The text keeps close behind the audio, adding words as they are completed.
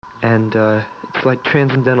and it's like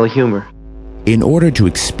transcendental humor. In order to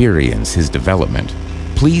experience his development,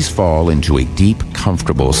 please fall into a deep,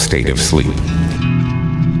 comfortable state of sleep.